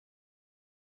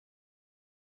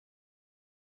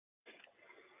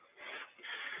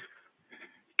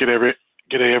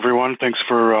G'day everyone. Thanks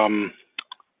for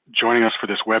joining us for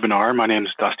this webinar. My name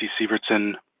is Dusty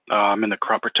Severtson. I'm in the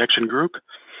crop protection group,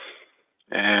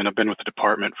 and I've been with the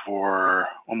department for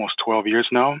almost 12 years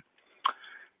now.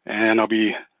 And I'll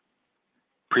be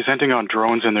presenting on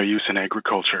drones and their use in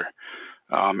agriculture.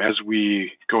 As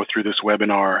we go through this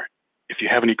webinar, if you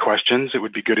have any questions, it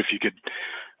would be good if you could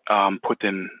put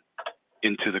them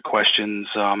into the questions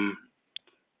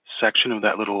section of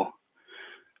that little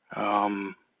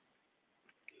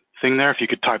thing there. If you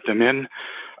could type them in,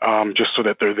 just so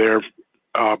that they're there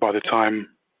by the time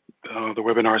the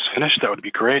webinar is finished, that would be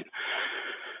great.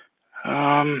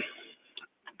 Here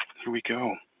we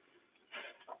go.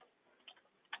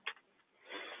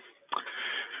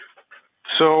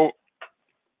 So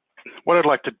what I'd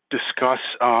like to discuss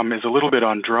is a little bit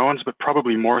on drones, but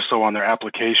probably more so on their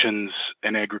applications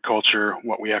in agriculture,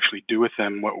 what we actually do with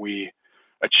them, what we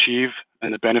achieve,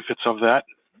 and the benefits of that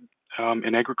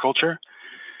in agriculture.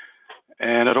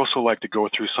 And I'd also like to go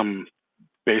through some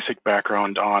basic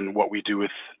background on what we do with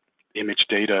image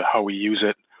data, how we use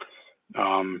it,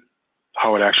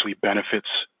 how it actually benefits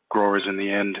growers in the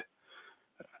end,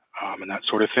 and that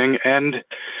sort of thing. And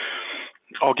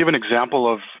I'll give an example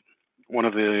of one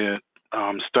of the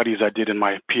studies I did in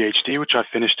my PhD, which I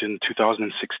finished in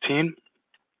 2016,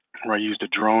 where I used a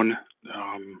drone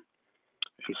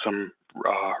in some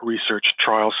research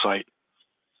trial site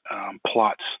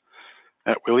plots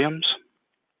at Williams.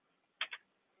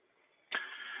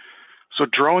 So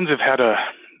drones have had a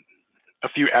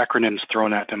few acronyms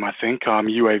thrown at them, I think.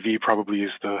 UAV probably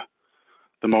is the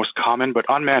most common, but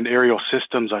unmanned aerial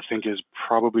systems, I think, is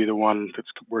probably the one that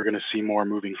we're going to see more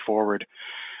moving forward.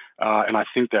 And I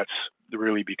think that's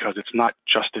really because it's not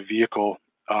just a vehicle,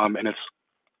 and it's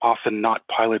often not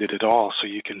piloted at all. So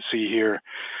you can see here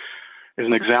is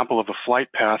an example of a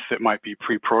flight path that might be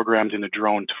pre-programmed in a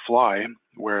drone to fly,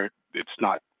 where it's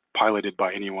not piloted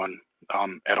by anyone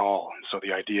at all. So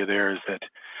the idea there is that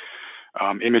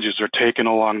images are taken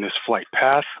along this flight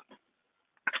path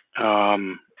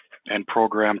and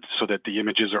programmed so that the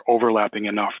images are overlapping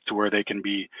enough to where they can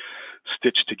be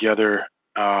stitched together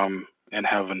and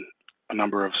have a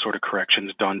number of sort of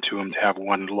corrections done to them to have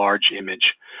one large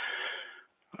image.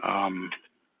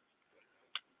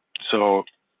 So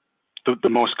the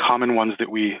most common ones that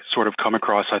we sort of come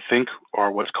across, I think,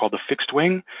 are what's called the fixed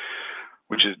wing,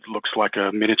 which looks like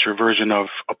a miniature version of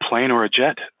a plane or a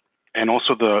jet, and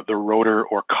also the rotor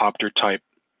or copter type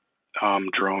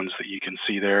drones that you can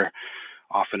see there,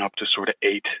 often up to sort of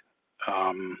eight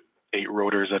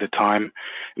rotors at a time.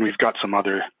 And we've got some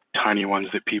other tiny ones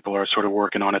that people are sort of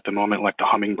working on at the moment, like the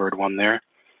hummingbird one there.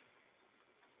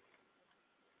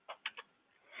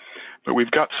 But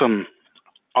we've got some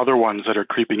other ones that are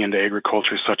creeping into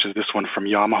agriculture, such as this one from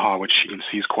Yamaha, which you can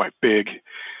see is quite big,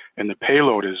 and the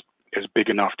payload is big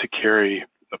enough to carry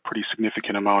a pretty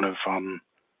significant amount of,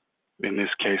 in this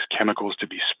case, chemicals to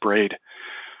be sprayed.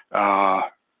 I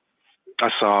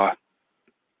saw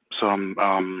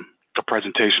a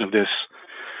presentation of this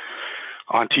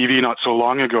on TV not so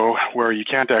long ago, where you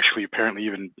can't actually apparently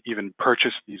even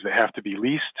purchase these. They have to be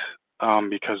leased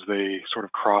because they sort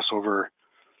of cross over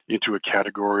into a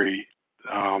category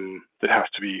that has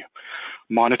to be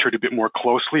monitored a bit more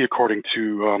closely according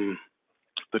to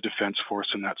the Defense Force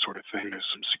and that sort of thing. There's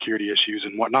some security issues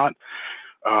and whatnot,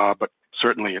 but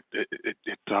certainly it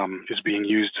is being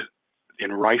used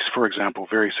in rice, for example,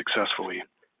 very successfully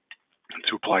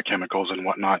to apply chemicals and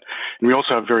whatnot. And we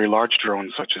also have very large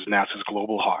drones, such as NASA's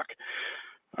Global Hawk.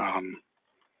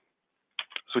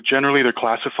 So generally they're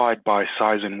classified by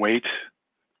size and weight,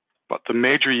 but the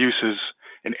major uses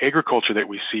in agriculture that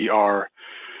we see are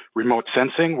remote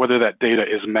sensing, whether that data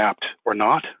is mapped or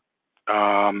not,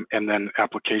 and then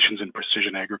applications in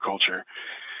precision agriculture.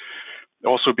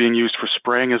 Also being used for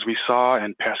spraying, as we saw,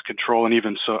 and pest control, and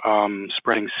even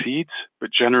spreading seeds.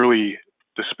 But generally,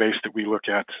 the space that we look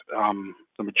at,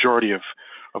 the majority of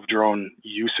drone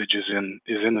usage is in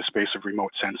the space of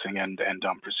remote sensing and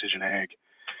precision ag.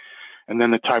 And then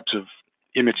the types of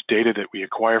image data that we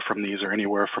acquire from these are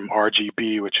anywhere from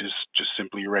RGB, which is just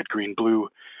simply red, green, blue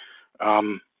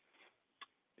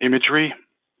imagery,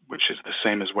 which is the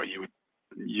same as what you would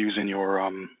use in your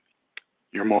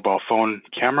mobile phone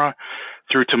camera,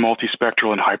 through to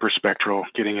multispectral and hyperspectral,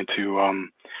 getting into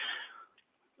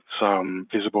some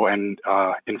visible and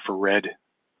infrared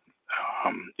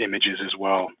images as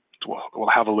well. So we'll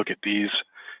have a look at these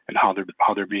and how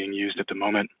they're being used at the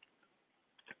moment.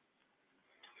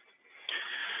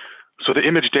 So the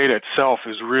image data itself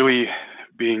is really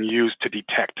being used to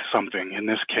detect something. In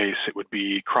this case, it would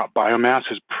be crop biomass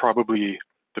is probably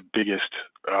the biggest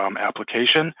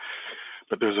application,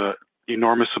 but there's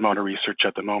enormous amount of research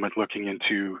at the moment looking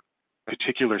into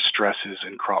particular stresses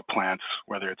in crop plants,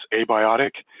 whether it's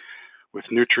abiotic with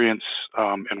nutrients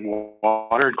and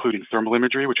water, including thermal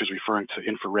imagery, which is referring to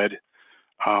infrared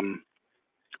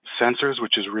sensors,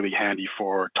 which is really handy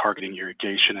for targeting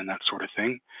irrigation and that sort of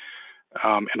thing.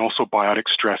 And also biotic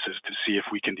stresses to see if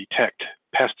we can detect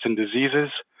pests and diseases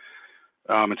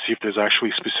and see if there's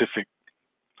actually specific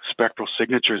spectral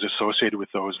signatures associated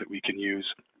with those that we can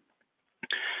use.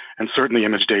 And certainly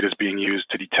image data is being used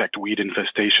to detect weed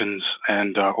infestations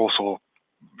and also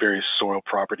various soil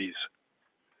properties.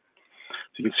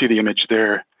 So you can see the image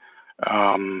there,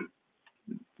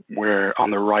 where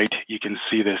on the right you can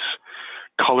see this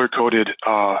color-coded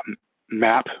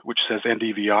map which says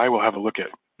NDVI. We'll have a look at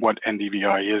what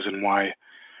NDVI is and why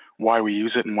we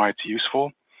use it and why it's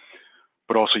useful.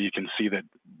 But also you can see that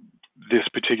this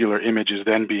particular image is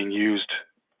then being used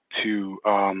to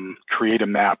create a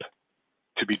map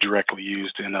to be directly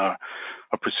used in a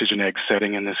precision ag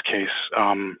setting. In this case,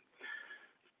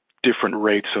 different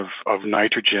rates of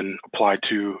nitrogen applied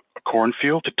to a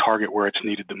cornfield to target where it's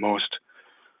needed the most.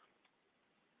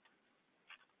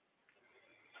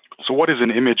 So what is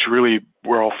an image? Really,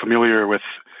 we're all familiar with,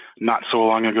 not so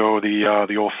long ago,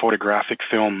 the old photographic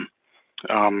film,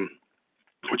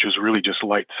 which was really just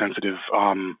light sensitive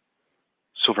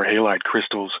silver halide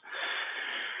crystals.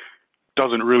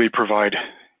 Doesn't really provide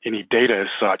any data as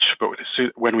such, but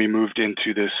when we moved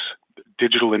into this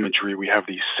digital imagery, we have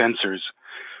these sensors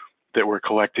that we're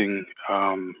collecting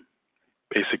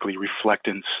basically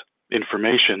reflectance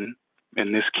information.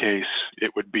 In this case,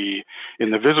 it would be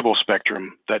in the visible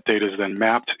spectrum. That data is then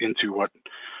mapped into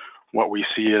what we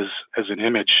see as an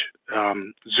image.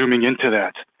 Zooming into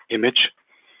that image,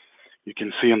 you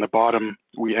can see in the bottom,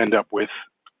 we end up with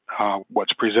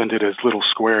what's presented as little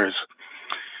squares,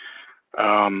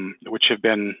 which have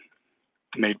been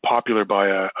made popular by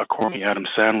a corny Adam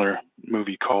Sandler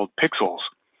movie called Pixels.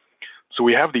 So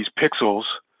we have these pixels,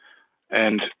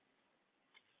 and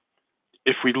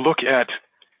if we look at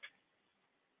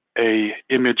a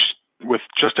image with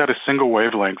just at a single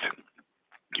wavelength,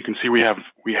 you can see we have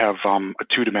a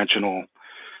two-dimensional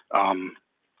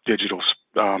digital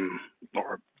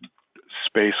or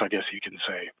space, I guess you can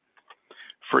say.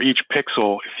 For each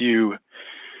pixel, if you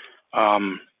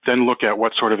then look at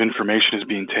what sort of information is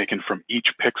being taken from each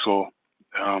pixel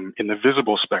in the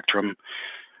visible spectrum,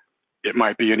 it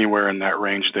might be anywhere in that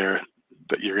range there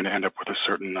that you're going to end up with a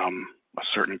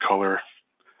certain color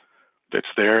that's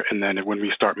there. And then when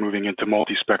we start moving into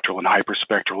multispectral and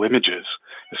hyperspectral images,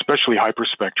 especially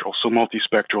hyperspectral, so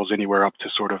multispectral is anywhere up to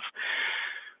sort of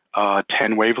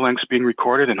 10 wavelengths being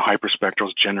recorded, and hyperspectral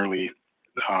is generally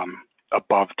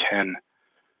above 10.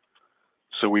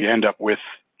 So we end up with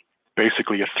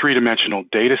basically a three-dimensional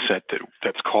data set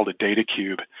that's called a data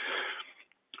cube.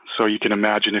 So you can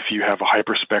imagine if you have a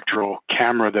hyperspectral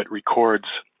camera that records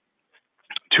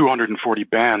 240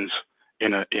 bands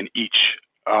in each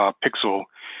pixel,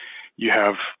 you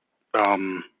have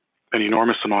an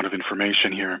enormous amount of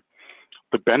information here.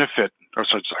 The benefit, or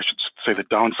I should say the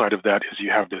downside of that, is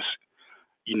you have this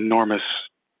enormous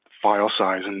file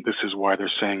size, and this is why they're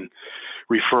saying,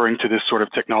 referring to this sort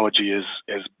of technology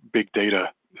as big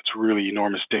data. It's really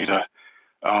enormous data,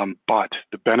 but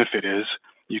the benefit is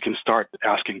you can start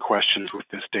asking questions with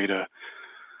this data,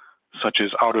 such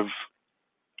as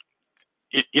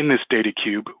in this data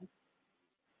cube,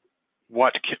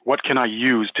 what can I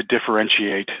use to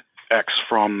differentiate X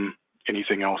from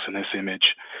anything else in this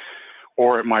image?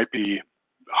 Or it might be,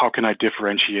 how can I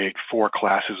differentiate 4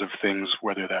 classes of things,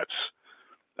 whether that's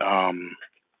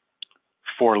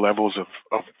 4 levels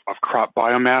of crop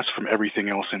biomass from everything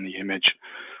else in the image.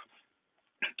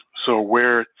 So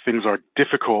where things are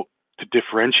difficult to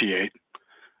differentiate,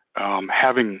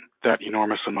 having that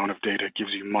enormous amount of data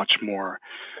gives you much more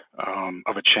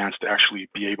of a chance to actually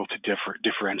be able to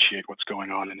differentiate what's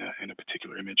going on in a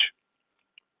particular image.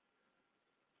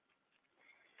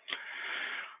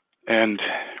 And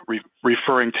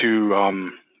referring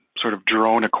to sort of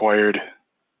drone-acquired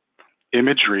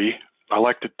imagery, I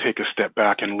like to take a step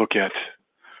back and look at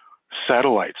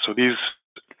satellites. So these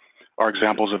are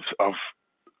examples of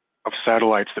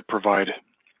satellites that provide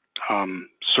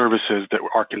services that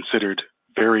are considered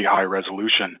very high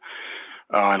resolution.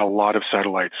 And a lot of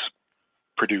satellites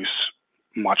produce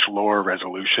much lower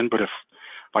resolution. But if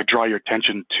I draw your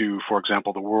attention to, for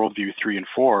example, the WorldView 3 and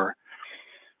 4,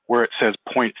 where it says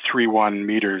 0.31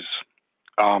 meters,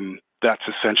 that's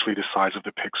essentially the size of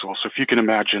the pixel. So if you can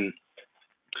imagine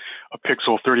a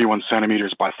pixel 31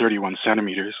 centimeters by 31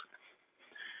 centimeters,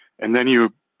 and then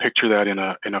you picture that in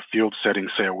a field setting,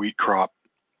 say a wheat crop,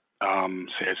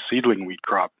 say a seedling wheat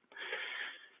crop,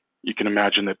 you can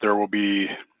imagine that there will be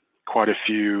quite a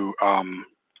few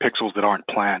pixels that aren't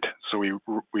planned. So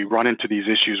we run into these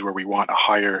issues where we want a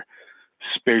higher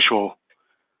spatial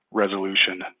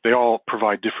resolution. They all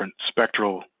provide different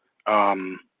spectral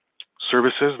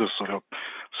services.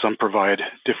 Some provide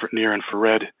different near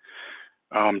infrared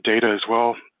data as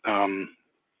well.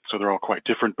 So they're all quite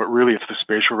different, but really it's the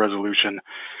spatial resolution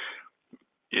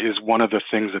is one of the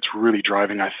things that's really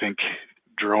driving, I think,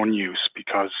 drone use,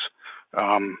 because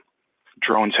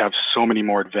drones have so many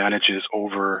more advantages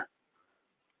over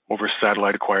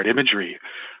satellite acquired imagery.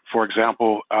 For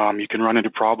example, you can run into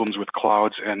problems with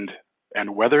clouds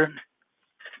and weather.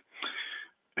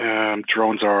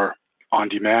 Drones are on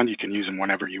demand. You can use them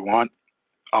whenever you want.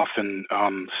 Often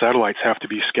satellites have to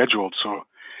be scheduled, so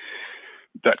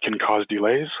that can cause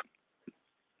delays.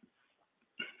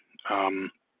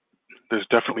 There's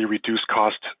definitely reduced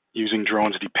cost using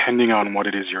drones depending on what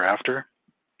it is you're after.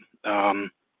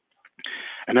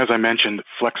 And as I mentioned,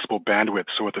 flexible bandwidth.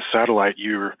 So with a satellite,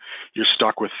 you're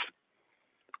stuck with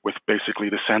basically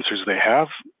the sensors they have.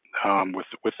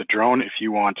 With the drone, if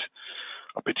you want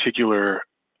a particular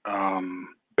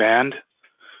band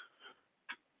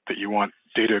that you want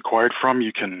data acquired from,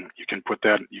 you can put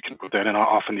that in.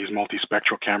 Often these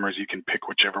multispectral cameras, you can pick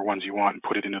whichever ones you want and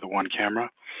put it into the one camera.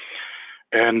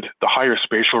 And the higher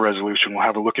spatial resolution, we'll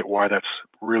have a look at why that's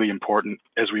really important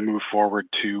as we move forward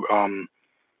to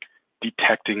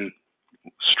detecting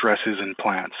stresses in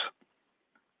plants.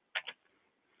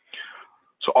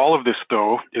 So all of this,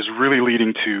 though, is really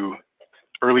leading to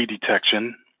early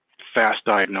detection, fast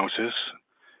diagnosis,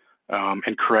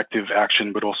 and corrective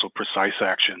action, but also precise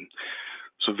action.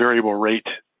 So variable rate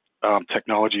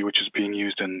technology, which is being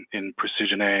used in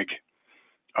precision ag.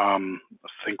 I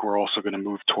think we're also going to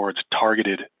move towards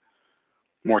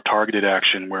more targeted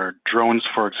action, where drones,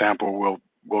 for example,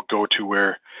 will go to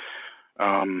where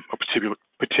a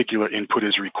particular input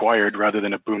is required, rather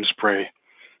than a boom spray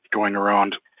going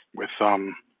around with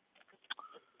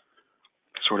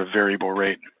sort of variable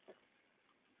rate.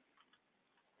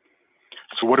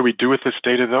 So what do we do with this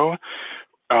data, though?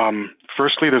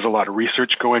 Firstly, there's a lot of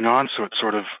research going on, so it's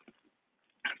sort of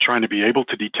trying to be able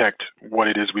to detect what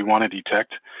it is we want to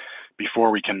detect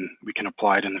before we can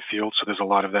apply it in the field. So there's a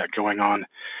lot of that going on,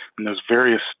 and there's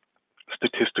various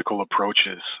statistical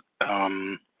approaches,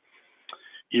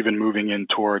 even moving in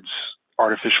towards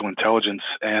artificial intelligence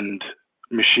and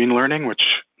machine learning, which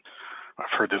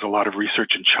I've heard there's a lot of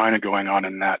research in China going on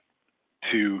in that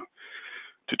to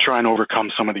try and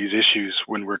overcome some of these issues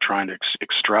when we're trying to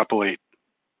extrapolate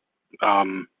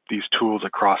these tools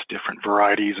across different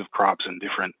varieties of crops and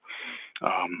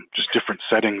just different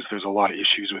settings. There's a lot of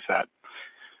issues with that.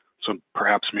 So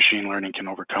perhaps machine learning can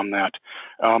overcome that.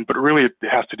 But really it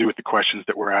has to do with the questions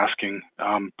that we're asking,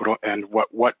 and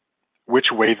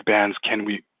which wave bands can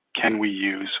we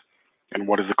use, and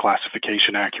what is the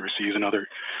classification accuracy is another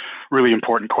really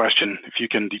important question. If you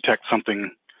can detect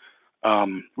something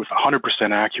with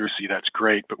 100% accuracy, that's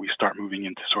great, but we start moving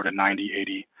into sort of 90,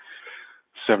 80,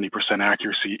 70%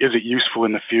 accuracy. Is it useful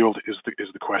in the field is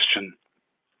the question.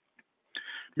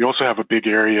 We also have a big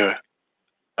area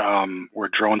where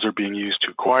drones are being used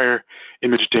to acquire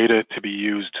image data to be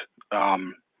used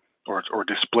or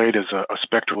displayed as a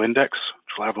spectral index,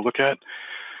 which we'll have a look at,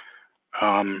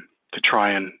 to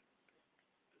try and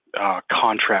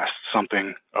contrast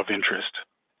something of interest.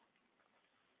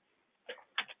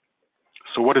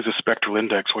 So what is a spectral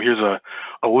index? Well, here's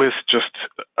a list just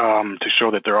to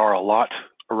show that there are a lot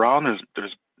around.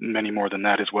 There's many more than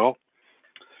that as well.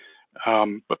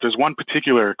 But there's one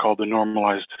particular called the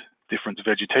normalized difference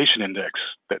vegetation index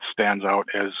that stands out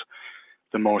as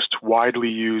the most widely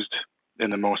used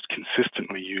and the most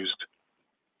consistently used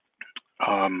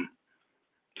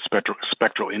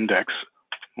spectral index.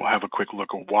 We'll have a quick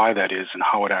look at why that is and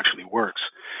how it actually works.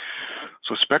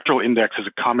 So spectral index is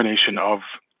a combination of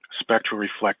spectral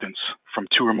reflectance from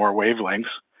two or more wavelengths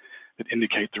that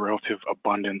indicate the relative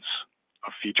abundance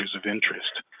of features of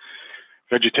interest.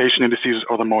 Vegetation indices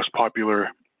are the most popular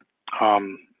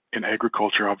in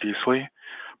agriculture, obviously,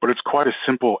 but it's quite a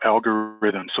simple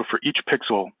algorithm. So for each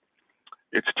pixel,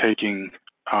 it's taking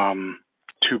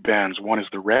two bands. One is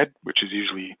the red, which is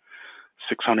usually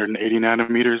 680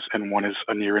 nanometers, and one is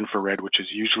a near infrared, which is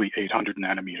usually 800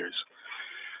 nanometers.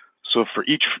 So for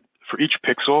each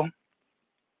pixel,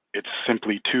 it's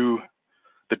simply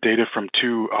the data from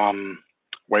two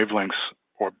wavelengths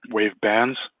or wave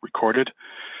bands recorded,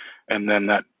 and then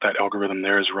that algorithm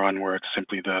there is run, where it's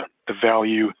simply the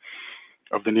value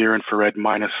of the near infrared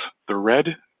minus the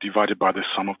red divided by the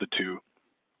sum of the two.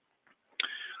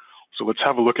 So let's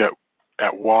have a look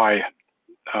at why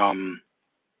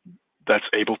that's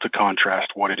able to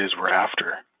contrast what it is we're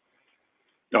after.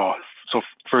 Oh, so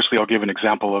firstly, I'll give an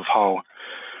example of how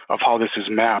this is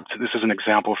mapped. This is an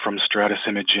example from Stratus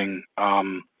Imaging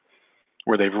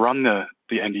where they've run the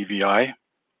NDVI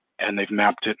and they've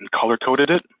mapped it and color coded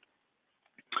it,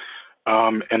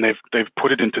 and they've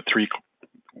put it into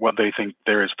what they think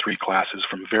there is three classes,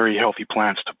 from very healthy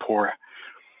plants to poor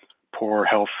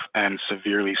health and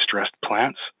severely stressed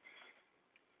plants.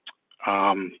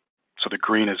 So the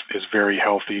green is very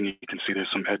healthy, and you can see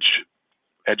there's some edge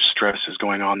stresses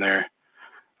going on there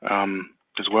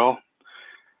as well.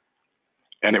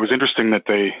 And it was interesting that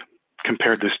they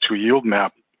compared this to a yield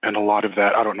map, and a lot of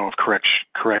that, I don't know if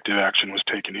corrective action was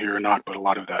taken here or not, but a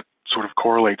lot of that sort of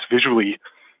correlates visually.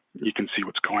 You can see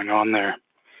what's going on there.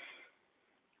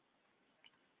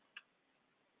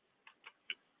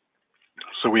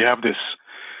 So we have this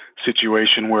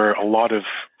situation where a lot of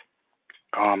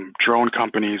drone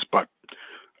companies, but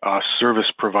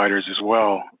service providers as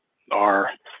well, are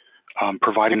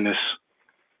providing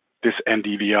this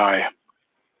NDVI.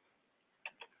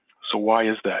 So why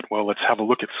is that? Well, let's have a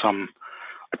look at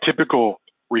a typical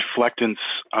reflectance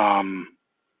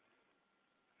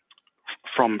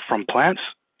from plants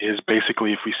is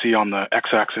basically, if we see on the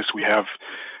x-axis, we have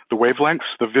the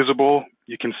wavelengths, the visible,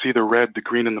 you can see the red, the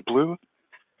green, and the blue.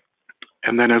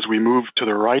 And then as we move to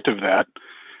the right of that,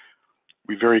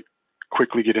 we very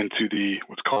quickly get into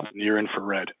what's called near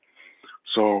infrared.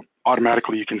 So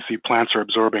automatically you can see plants are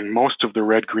absorbing most of the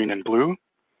red, green, and blue.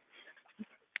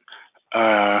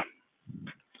 And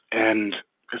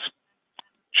it's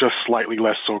just slightly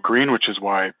less so green, which is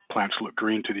why plants look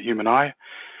green to the human eye.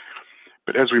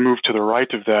 But as we move to the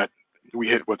right of that, we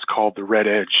hit what's called the red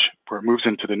edge, where it moves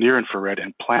into the near infrared,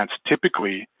 and plants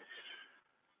typically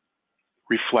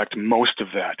reflect most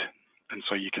of that. And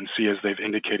so you can see, as they've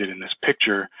indicated in this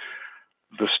picture,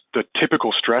 the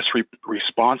typical stress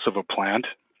response of a plant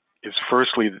is,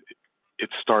 firstly, it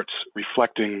starts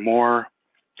reflecting more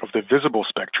of the visible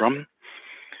spectrum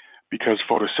because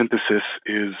photosynthesis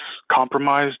is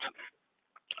compromised,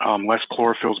 less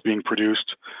chlorophyll is being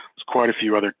produced. There's quite a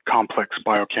few other complex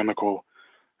biochemical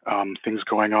things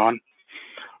going on,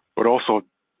 but also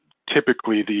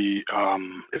typically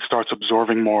it starts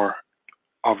absorbing more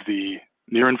of the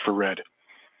near infrared.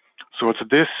 So it's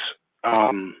this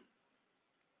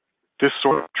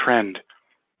sort of trend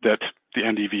that the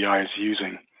NDVI is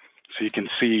using. So you can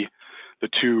see the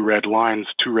two red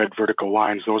vertical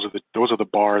lines. Those are the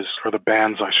bars, or the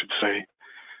bands, I should say,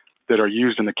 that are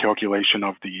used in the calculation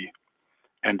of the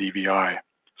NDVI.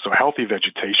 So healthy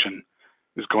vegetation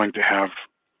is going to have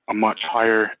a much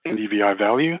higher NDVI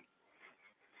value,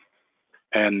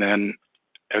 and then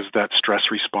as that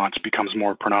stress response becomes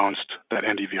more pronounced, that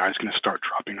NDVI is going to start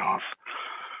dropping off.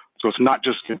 So it's not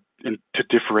just to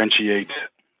differentiate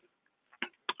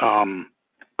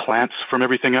plants from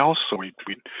everything else. So we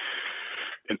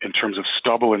in terms of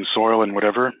stubble and soil and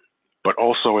whatever, but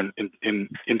also in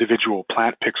individual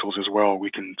plant pixels as well,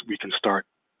 we can start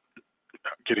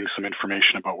getting some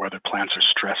information about whether plants are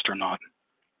stressed or not.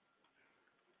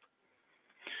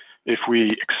 If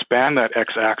we expand that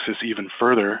x-axis even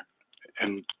further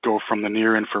and go from the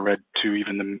near infrared to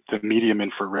even the medium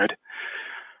infrared,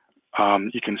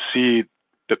 you can see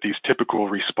that these typical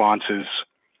responses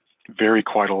vary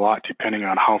quite a lot depending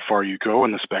on how far you go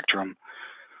in the spectrum.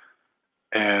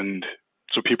 And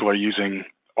so people are using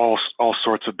all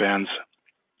sorts of bands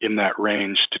in that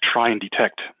range to try and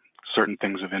detect certain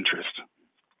things of interest.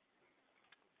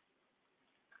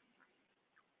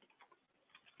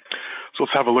 So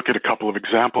let's have a look at a couple of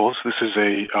examples. This is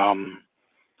a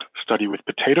study with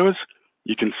potatoes.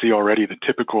 You can see already the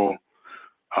typical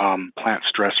plant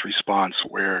stress response,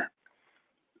 where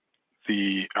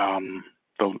the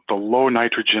low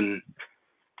nitrogen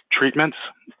treatments,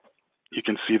 you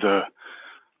can see the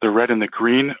red and the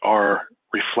green are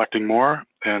reflecting more,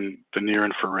 and the near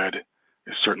infrared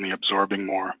is certainly absorbing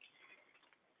more.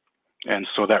 And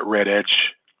so that red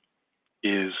edge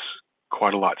is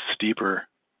quite a lot steeper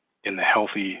in the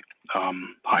healthy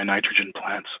high nitrogen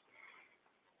plants.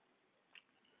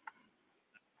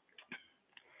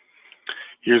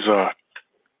 Here's a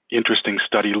interesting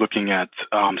study looking at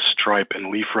stripe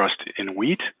and leaf rust in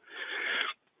wheat.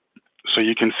 So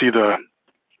you can see the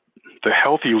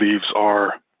healthy leaves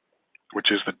are, which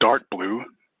is the dark blue,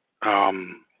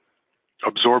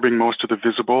 absorbing most of the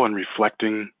visible and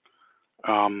reflecting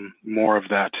more of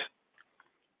that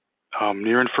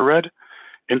near infrared.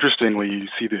 Interestingly, you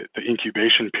see the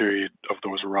incubation period of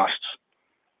those rusts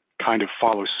kind of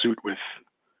follows suit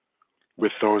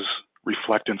with those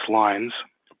reflectance lines,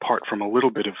 apart from a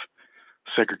little bit of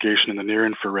segregation in the near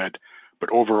infrared.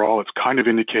 but overall, it's kind of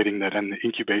indicating that in the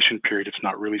incubation period, it's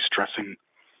not really stressing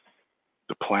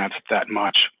the plants that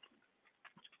much.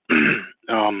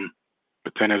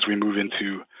 But then as we move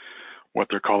into what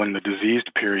they're calling the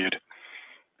diseased period,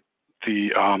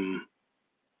 the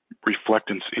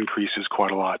reflectance increases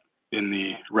quite a lot in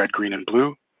the red, green, and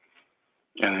blue,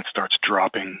 and it starts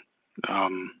dropping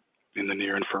in the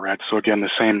near infrared. So again, the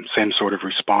same sort of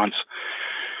response.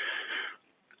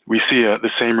 We see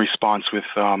the same response with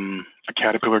a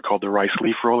caterpillar called the rice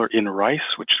leaf roller in rice,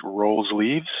 which rolls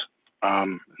leaves.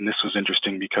 And this was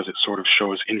interesting because it sort of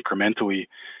shows incrementally,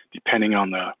 depending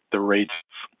on the rate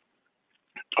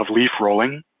of leaf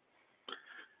rolling,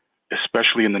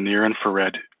 especially in the near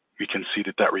infrared, we can see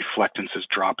that reflectance is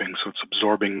dropping. So it's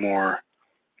absorbing more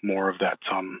of that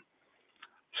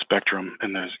spectrum.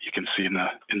 And you can see in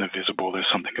the visible, there's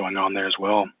something going on there as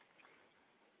well.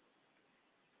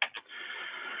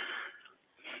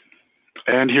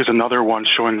 And here's another one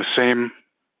showing the same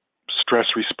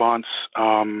stress response,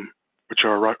 which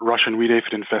are Russian wheat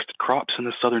aphid infested crops in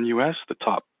the southern US. The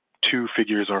top two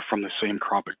figures are from the same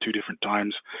crop at two different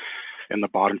times, and the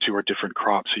bottom two are different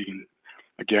crops. So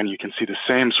you can see the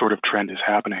same sort of trend is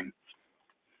happening.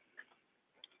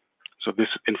 So this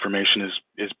information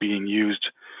is being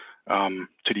used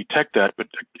to detect that. But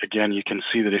again, you can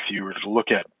see that if you were to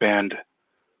look at band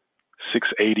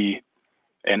 680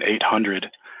 and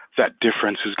 800, that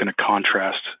difference is going to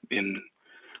contrast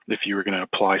if you were going to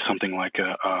apply something like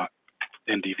a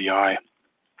NDVI.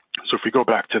 So if we go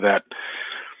back to that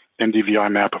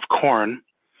NDVI map of corn,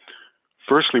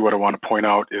 firstly, what I want to point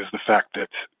out is the fact that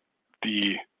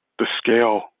the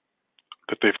scale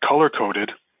that they've color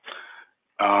coded,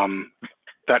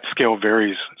 that scale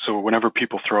varies. So whenever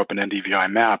people throw up an NDVI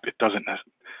map, it doesn't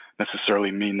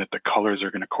necessarily mean that the colors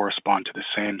are going to correspond to the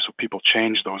same. So people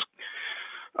change those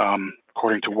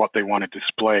according to what they want to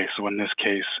display. So in this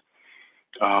case,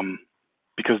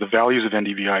 because the values of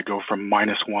NDVI go from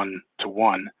 -1 to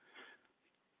 1,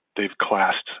 they've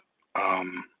classed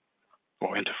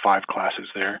into 5 classes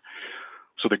there.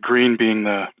 So the green being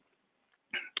the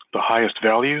highest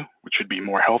value, which would be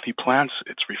more healthy plants,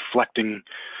 it's reflecting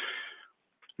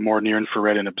more near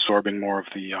infrared and absorbing more of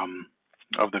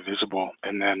the visible.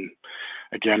 And then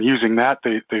again, using that,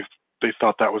 they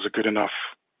thought that was a good enough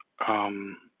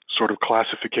sort of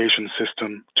classification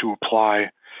system to apply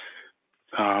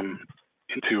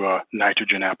into a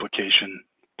nitrogen application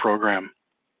program.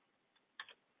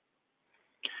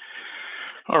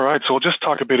 All right, so I'll just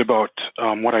talk a bit about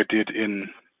what I did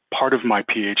in part of my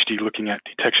PhD looking at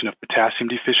detection of potassium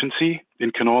deficiency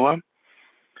in canola,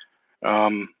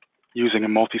 using a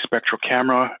multispectral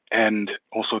camera and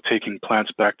also taking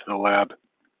plants back to the lab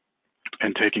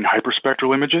and taking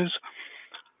hyperspectral images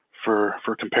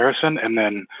for comparison. And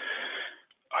then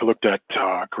I looked at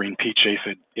green peach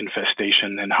aphid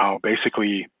infestation and how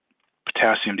basically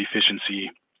potassium deficiency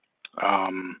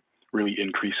really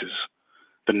increases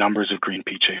the numbers of green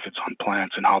peach aphids on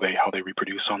plants and how they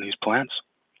reproduce on these plants.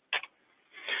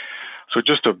 So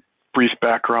just a brief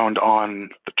background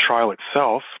on the trial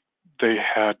itself. They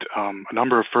had a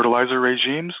number of fertilizer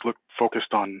regimes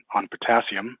focused on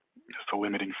potassium as the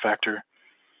limiting factor.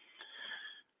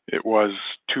 It was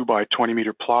 2 by 20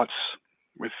 meter plots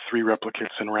with 3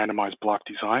 replicates and randomized block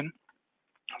design.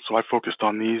 So I focused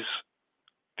on these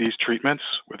treatments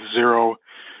with 0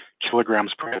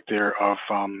 kilograms per hectare of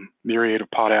muriate of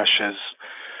potash as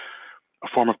a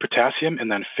form of potassium,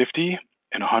 and then 50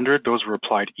 and 100, those were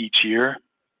applied each year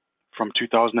from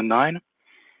 2009.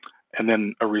 And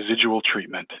then a residual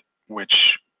treatment, which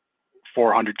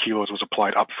 400 kilos was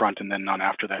applied up front and then none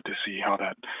after that to see how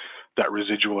that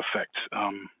residual effect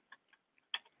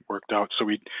worked out. So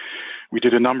we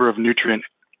did a number of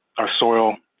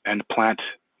soil and plant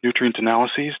nutrient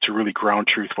analyses to really ground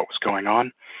truth what was going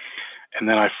on. And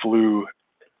then I flew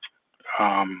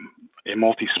a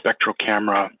multispectral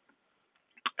camera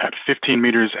at 15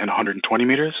 meters and 120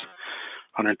 meters.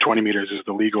 120 meters is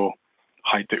the legal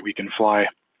height that we can fly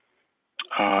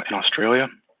in Australia.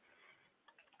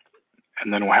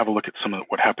 And then we'll have a look at some of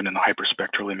what happened in the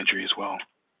hyperspectral imagery as well.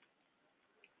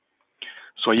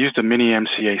 So I used a mini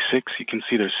MCA6. You can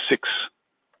see there's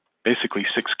basically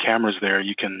six cameras there.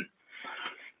 You can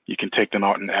take them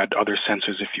out and add other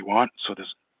sensors if you want. So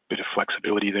there's a bit of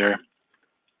flexibility there.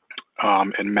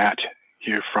 And Matt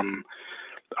here from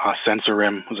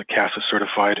SensorRim was a CASA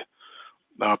certified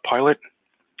pilot.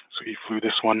 So he flew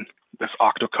this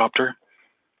octocopter.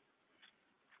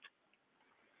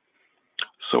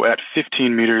 So at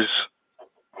 15 meters,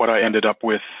 what I ended up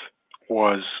with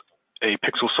was a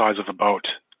pixel size of about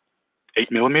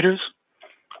 8 millimeters,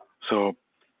 so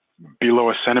below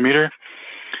a centimeter.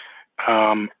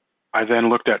 I then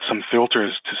looked at some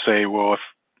filters to say, well, if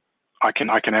I can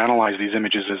analyze these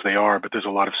images as they are, but there's a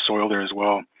lot of soil there as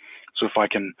well. So if I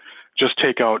can just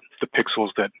take out the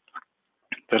pixels that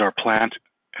are plant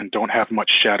and don't have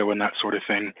much shadow and that sort of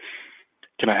thing,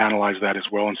 can I analyze that as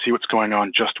well and see what's going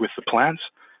on just with the plants?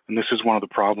 And this is one of the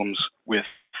problems with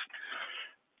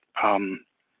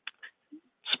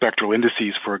spectral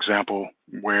indices, for example,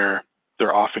 where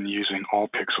they're often using all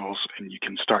pixels, and you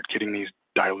can start getting these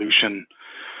dilution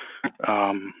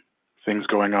things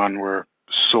going on where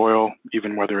soil,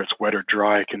 even whether it's wet or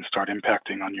dry, can start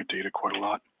impacting on your data quite a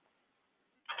lot.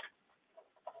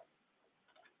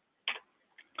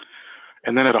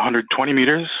 And then at 120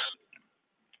 meters,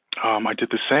 I did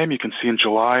the same. You can see in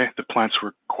July, the plants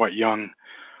were quite young,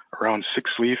 around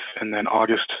 6 leaf, and then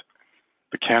August,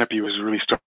 the canopy was really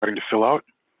starting to fill out.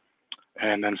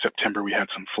 And then September, we had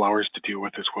some flowers to deal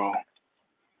with as well.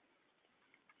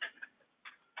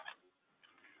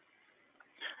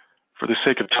 For the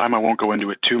sake of time, I won't go into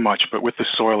it too much, but with the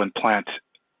soil and plant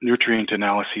nutrient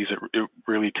analyses, it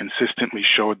really consistently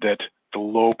showed that the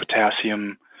low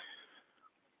potassium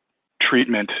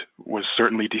treatment was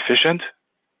certainly deficient,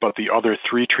 but the other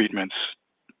 3 treatments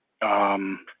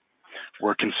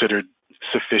were considered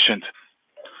sufficient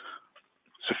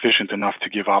enough to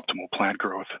give optimal plant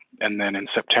growth. And then in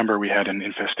September, we had an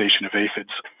infestation of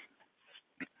aphids.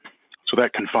 So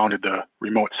that confounded the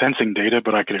remote sensing data,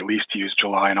 but I could at least use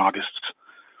July and August's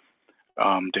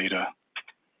data.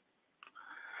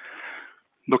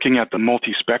 Looking at the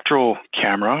multispectral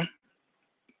camera,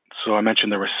 so I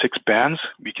mentioned there were 6 bands.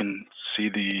 We can see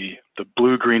the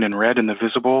blue, green, and red in the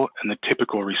visible and the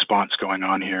typical response going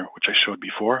on here, which I showed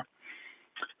before.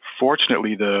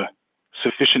 Fortunately, the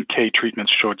sufficient K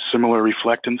treatments showed similar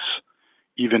reflectance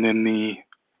even in the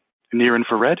near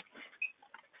infrared.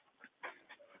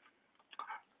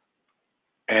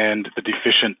 And the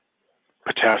deficient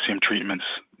potassium treatments,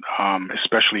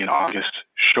 especially in August,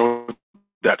 showed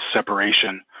that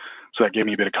separation. So that gave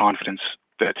me a bit of confidence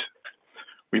that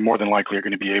we more than likely are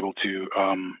going to be able to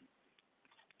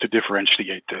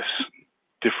differentiate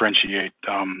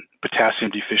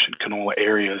potassium deficient canola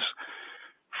areas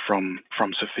from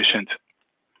sufficient.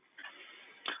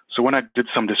 So when I did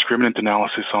some discriminant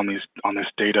analysis on this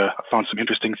data, I found some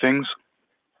interesting things.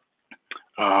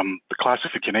 The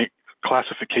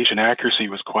classification accuracy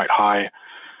was quite high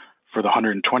for the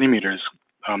 120 meters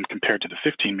compared to the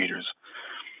 15 meters.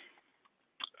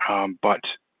 But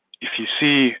if you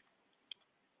see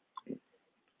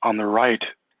on the right,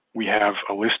 we have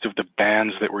a list of the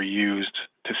bands that were used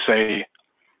to say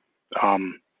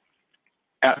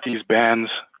at these bands,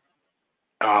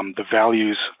 the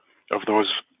values of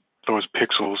those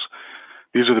pixels,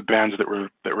 these are the bands that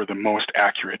were the most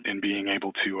accurate in being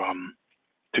able to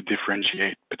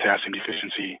differentiate potassium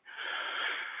deficiency.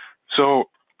 So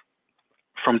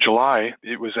from July,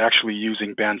 it was actually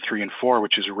using band 3 and 4,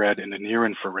 which is red in the near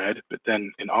infrared. But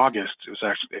then in August,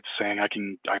 it's saying I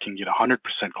can get 100%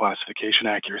 classification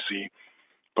accuracy,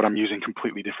 but I'm using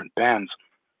completely different bands.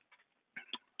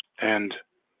 And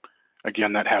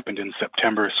again, that happened in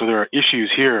September. So there are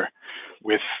issues here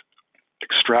with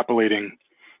extrapolating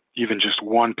even just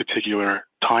one particular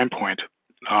time point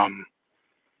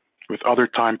with other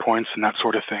time points and that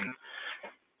sort of thing.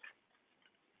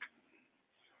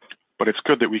 But it's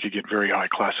good that we could get very high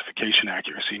classification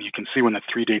accuracy. And you can see when the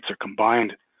 3 dates are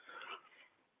combined,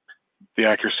 the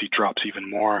accuracy drops even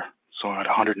more. So at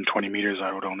 120 meters,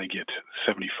 I would only get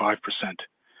 75%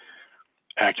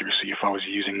 accuracy if I was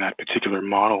using that particular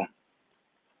model.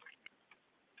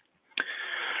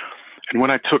 And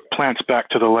when I took plants back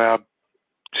to the lab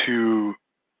to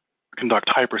conduct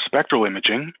hyperspectral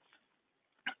imaging,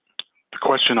 the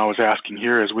question I was asking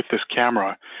here is, with this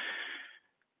camera,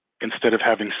 instead of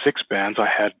having 6 bands, I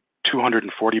had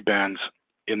 240 bands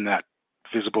in that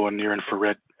visible and near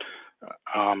infrared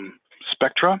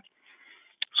spectra.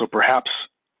 So perhaps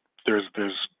there's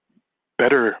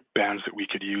better bands that we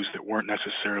could use that weren't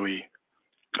necessarily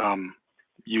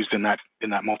used in that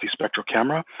multispectral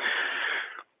camera.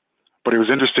 But it was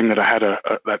interesting that I had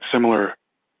that similar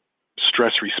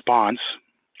stress response.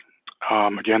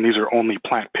 Again, these are only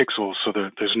plant pixels, so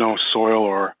there's no soil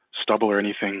or stubble or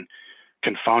anything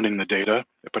confounding the data,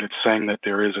 but it's saying that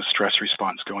there is a stress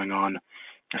response going on,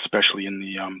 especially in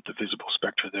the visible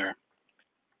spectra there.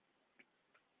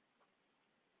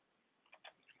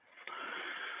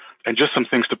 And just some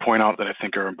things to point out that I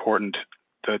think are important,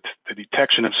 that the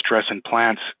detection of stress in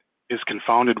plants is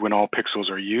confounded when all pixels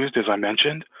are used, as I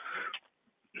mentioned,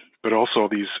 but also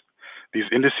these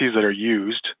indices that are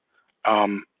used,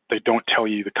 they don't tell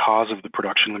you the cause of the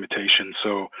production limitation.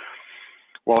 So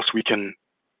whilst we can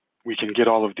we can get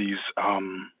all of these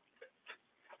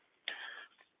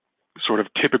sort of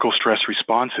typical stress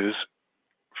responses.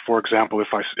 For example,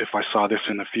 if I saw this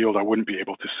in the field, I wouldn't be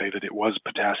able to say that it was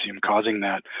potassium causing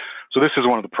that. So this is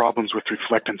one of the problems with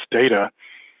reflectance data,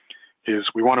 is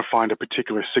we want to find a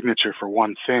particular signature for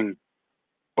one thing,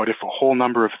 but if a whole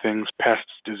number of things,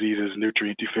 pests, diseases,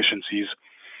 nutrient deficiencies,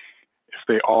 if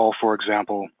they all, for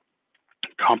example,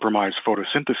 compromise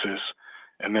photosynthesis,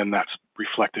 and then that's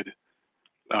reflected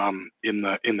in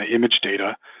the image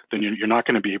data, then you're not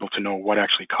going to be able to know what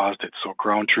actually caused it. So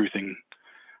ground truthing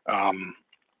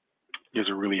is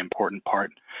a really important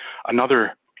part.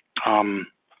 Another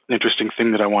interesting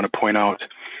thing that I want to point out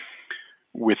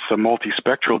with the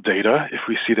multispectral data, if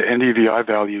we see the NDVI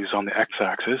values on the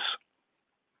x-axis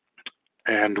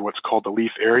and what's called the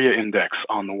leaf area index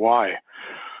on the y,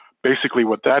 basically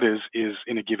what that is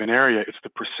in a given area, it's the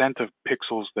percent of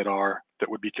pixels that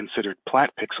would be considered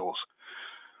plant pixels.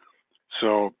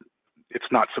 So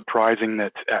it's not surprising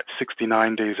that at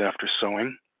 69 days after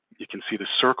sowing, you can see the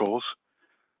circles.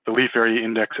 The leaf area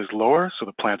index is lower, so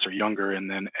the plants are younger,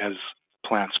 and then as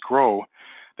plants grow,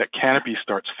 that canopy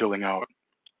starts filling out,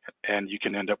 and you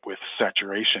can end up with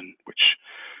saturation, which,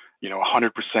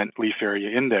 100% leaf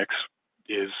area index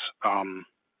is 100%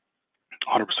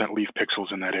 leaf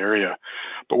pixels in that area.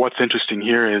 But what's interesting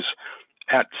here is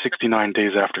at 69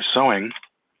 days after sowing,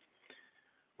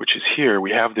 which is here,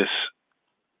 we have this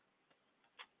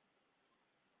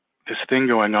thing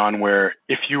going on where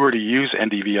if you were to use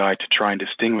NDVI to try and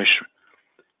distinguish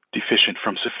deficient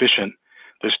from sufficient,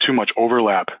 there's too much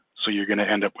overlap, so you're going to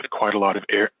end up with quite a lot of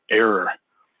error.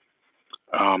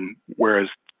 Whereas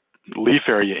leaf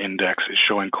area index is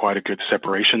showing quite a good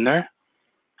separation there.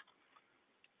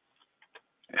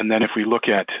 And then if we look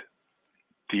at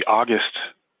the August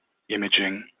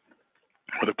imaging,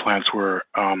 where the plants were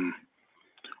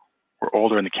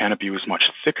older and the canopy was much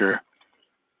thicker,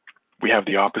 we have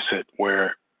the opposite,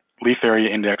 where leaf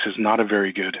area index is not a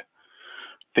very good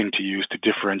thing to use to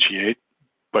differentiate,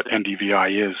 but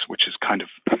NDVI is, which is kind of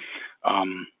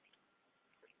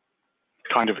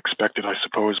expected, I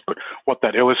suppose. But what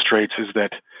that illustrates is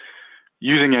that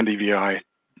using NDVI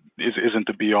isn't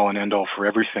the be all and end all for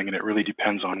everything, and it really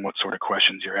depends on what sort of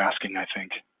questions you're asking, I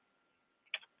think.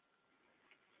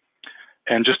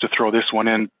 And just to throw this one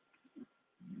in,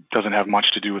 doesn't have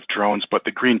much to do with drones, but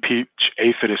the green peach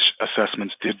aphid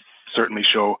assessments did certainly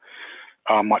show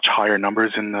much higher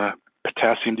numbers in the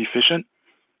potassium deficient.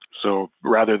 So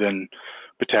rather than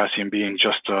potassium being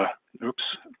just a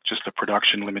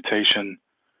production limitation,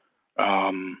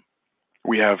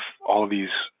 we have all of these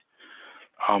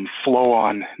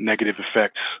flow-on negative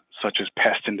effects such as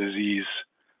pest and disease,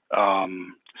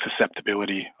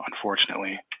 susceptibility,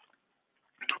 unfortunately.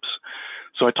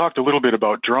 So I talked a little bit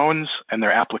about drones and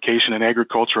their application in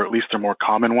agriculture, or at least their more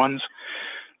common ones,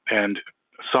 and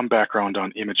some background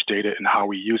on image data and how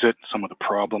we use it, some of the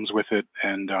problems with it,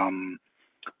 and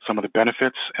some of the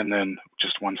benefits, and then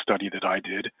just one study that I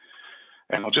did.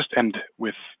 And I'll just end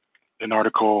with an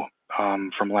article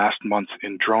from last month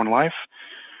in Drone Life,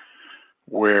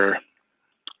 where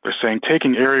they're saying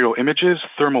taking aerial images,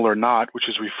 thermal or not, which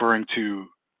is referring to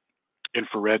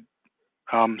infrared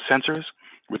sensors,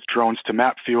 with drones to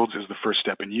map fields is the first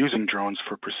step in using drones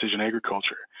for precision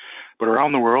agriculture. But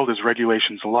around the world, as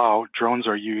regulations allow, drones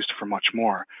are used for much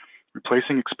more.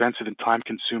 Replacing expensive and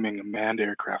time-consuming manned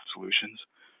aircraft solutions,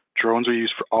 drones are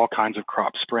used for all kinds of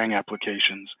crop spraying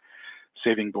applications,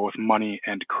 saving both money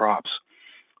and crops.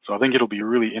 So I think it'll be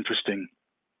really interesting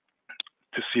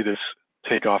to see this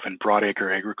take off in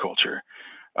broadacre agriculture,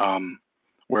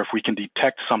 where if we can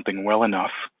detect something well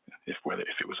enough, if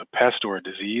it was a pest or a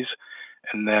disease,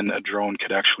 and then a drone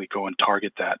could actually go and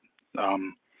target that,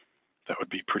 that would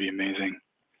be pretty amazing.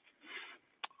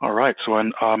 All right, so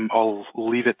I'll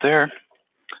leave it there,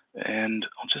 and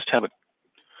I'll just have a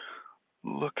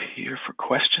look here for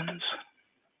questions.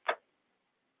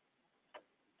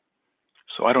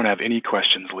 So I don't have any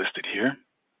questions listed here.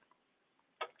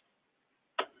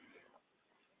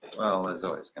 Well, there's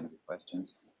always going to be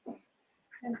questions.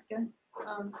 Okay.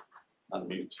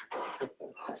 Unmute.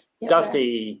 Yeah,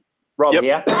 Dusty, Rob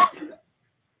here.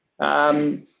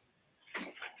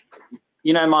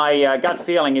 My gut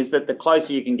feeling is that the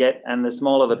closer you can get and the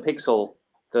smaller the pixel,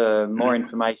 the more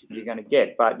information you're going to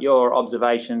get. But your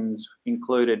observations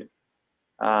included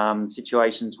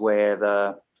situations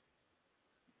where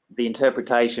the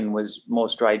interpretation was more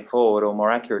straightforward or more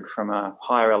accurate from a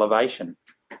higher elevation.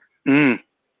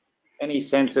 Any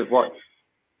sense of what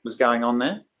was going on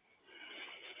there?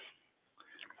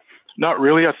 Not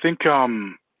really. I think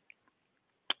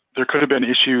there could have been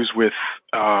issues with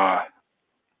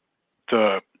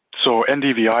the So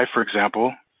NDVI, for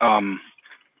example,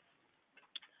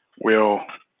 will,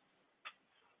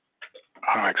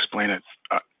 how do I explain it?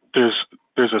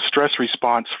 There's a stress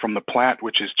response from the plant,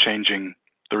 which is changing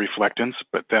the reflectance,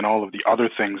 but then all of the other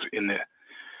things in the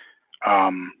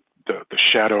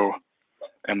shadow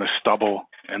and the stubble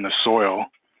and the soil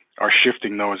are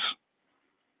shifting those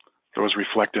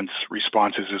reflectance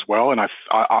responses as well. And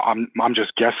I'm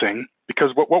just guessing,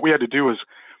 because what we had to do is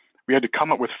we had to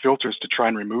come up with filters to try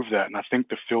and remove that. And I think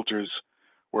the filters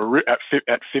were at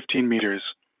 15 meters,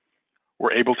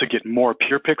 were able to get more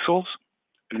pure pixels.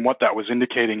 And what that was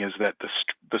indicating is that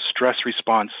the stress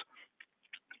response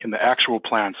in the actual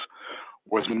plants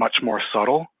was much more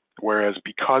subtle, whereas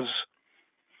because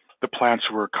the plants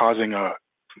were causing a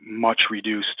much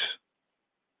reduced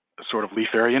sort of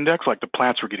leaf area index, like the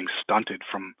plants were getting stunted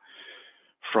from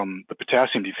the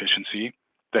potassium deficiency,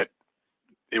 that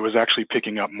it was actually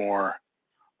picking up more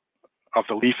of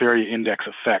the leaf area index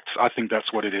effects. I think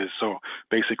that's what it is. So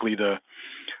basically the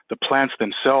plants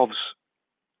themselves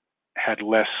had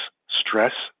less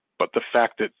stress, but the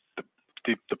fact that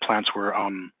the plants were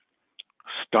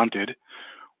stunted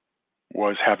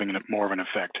was having more of an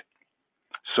effect.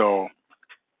 So,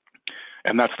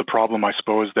 and that's the problem, I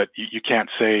suppose, that you can't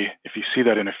say, if you see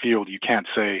that in a field, you can't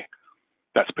say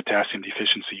that's potassium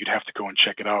deficiency. You'd have to go and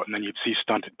check it out, and then you'd see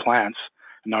stunted plants,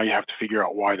 and now you have to figure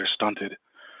out why they're stunted.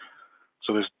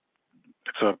 So it's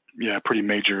a pretty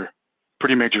major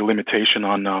limitation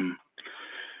on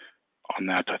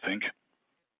that, I think.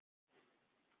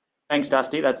 Thanks,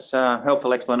 Dusty. That's a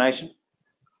helpful explanation.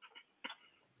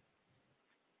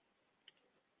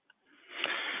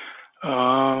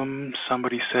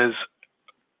 Somebody says,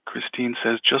 Christine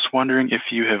says, just wondering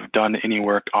if you have done any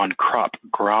work on crop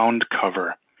ground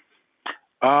cover.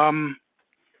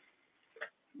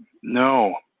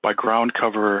 No, by ground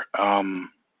cover, I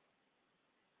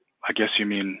guess you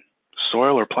mean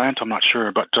soil or plant, I'm not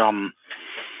sure, but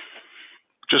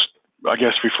just, I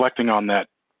guess, reflecting on that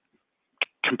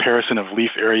comparison of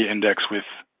leaf area index with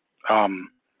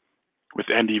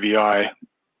NDVI,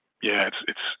 yeah,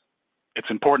 it's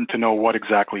important to know what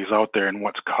exactly is out there and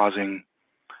what's causing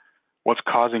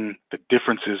the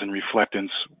differences in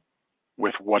reflectance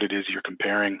with what it is you're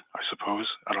comparing, I suppose.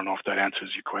 I don't know if that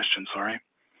answers your question, sorry.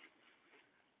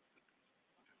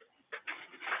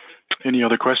 Any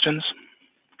other questions?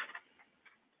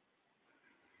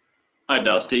 Hi,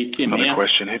 Dusty. Tim Another here.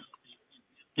 question.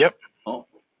 Yep. Oh.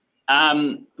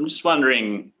 I'm just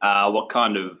wondering what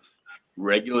kind of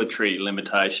regulatory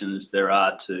limitations there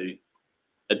are to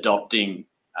adopting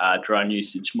drone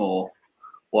usage more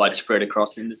widespread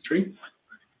across industry,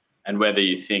 and whether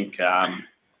you think,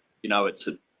 it's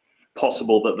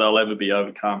possible that they'll ever be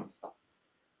overcome.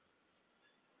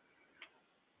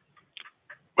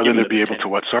 Whether they'll be able to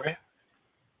what, sorry?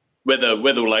 Whether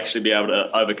we'll actually be able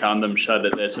to overcome them, show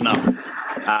that there's enough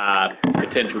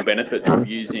potential benefits of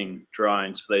using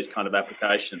drones for these kind of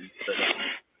applications that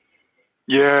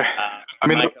yeah, I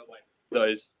mean, make away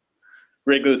those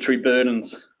regulatory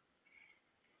burdens.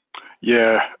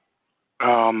 Yeah,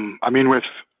 I mean, with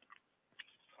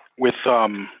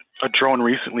a drone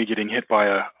recently getting hit by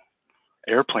a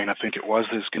airplane, I think it was,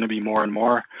 there's going to be more and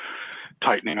more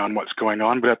tightening on what's going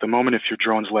on. But at the moment, if your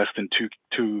drone's less than two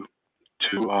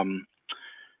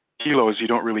kilos, you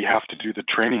don't really have to do the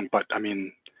training. But I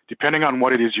mean, depending on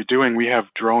what it is you're doing, we have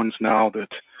drones now that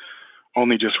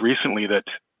only just recently that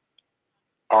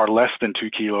are less than 2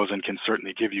 kilos and can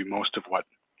certainly give you most of what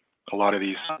a lot of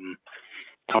these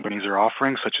companies are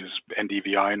offering, such as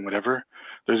NDVI and whatever.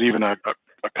 There's even a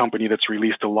company that's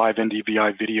released a live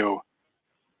NDVI video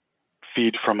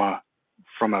feed from a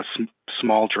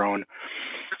small drone.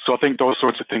 So I think those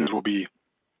sorts of things will be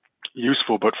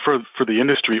useful. But for the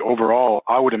industry overall,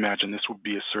 I would imagine this would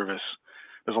be a service.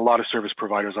 There's a lot of service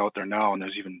providers out there now, and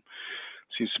there's even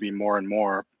seems to be more and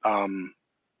more.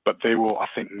 But they will, I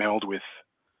think, meld with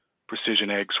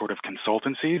precision ag sort of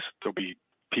consultancies. There'll be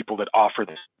people that offer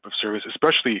this type of service,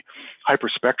 especially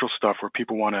hyperspectral stuff where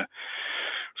people want to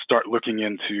start looking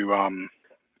into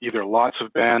either lots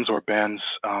of bands or bands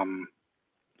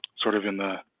sort of in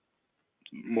the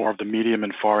more of the medium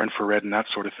and far infrared and that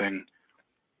sort of thing.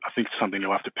 I think it's something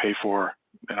you'll have to pay for,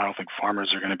 and I don't think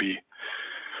farmers are going to be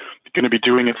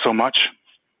doing it so much.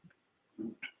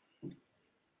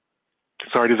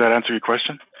 Sorry, does that answer your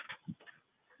question?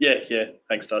 Yeah.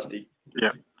 Thanks, Dusty.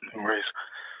 Yeah, no worries.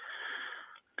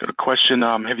 Got a question.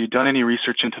 Have you done any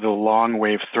research into the long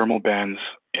wave thermal bands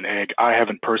in ag? I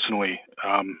haven't personally,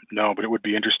 no, but it would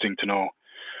be interesting to know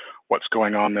what's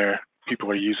going on there. People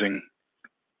are using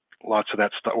lots of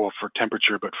that stuff, well, for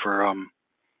temperature, but for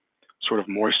sort of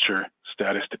moisture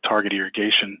status to target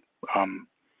irrigation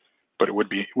But it would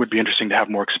be interesting to have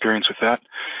more experience with that.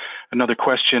 Another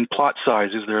question: plot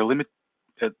size. Is there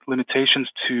limitations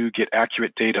to get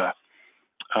accurate data?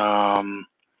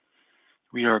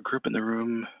 We are a group in the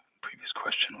room. Previous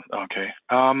question. Okay.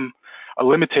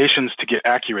 Limitations to get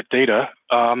accurate data.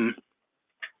 I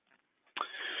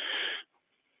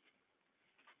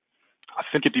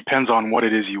think it depends on what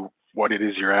it is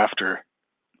you're after.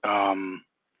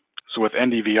 So with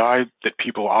NDVI, that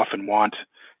people often want,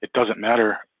 it doesn't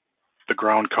matter the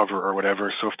ground cover or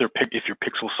whatever. So if your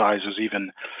pixel size is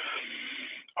even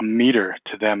a meter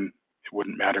to them, it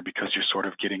wouldn't matter because you're sort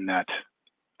of getting that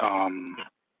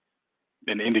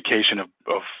an indication of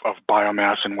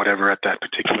biomass and whatever at that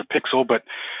particular pixel. But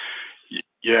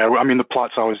yeah, I mean, the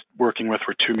plots I was working with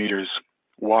were 2 meters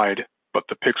wide, but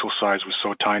the pixel size was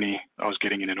so tiny, I was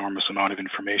getting an enormous amount of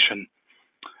information.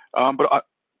 But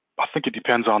I think it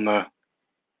depends on the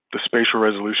spatial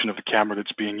resolution of the camera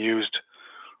that's being used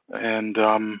and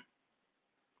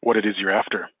what it is you're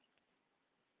after.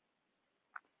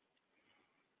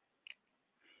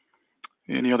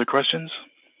 Any other questions?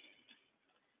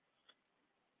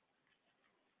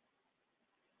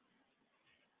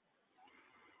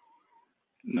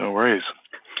 No worries.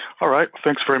 All right,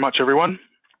 thanks very much, everyone,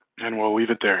 and we'll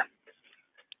leave it there.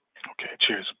 Okay,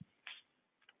 cheers.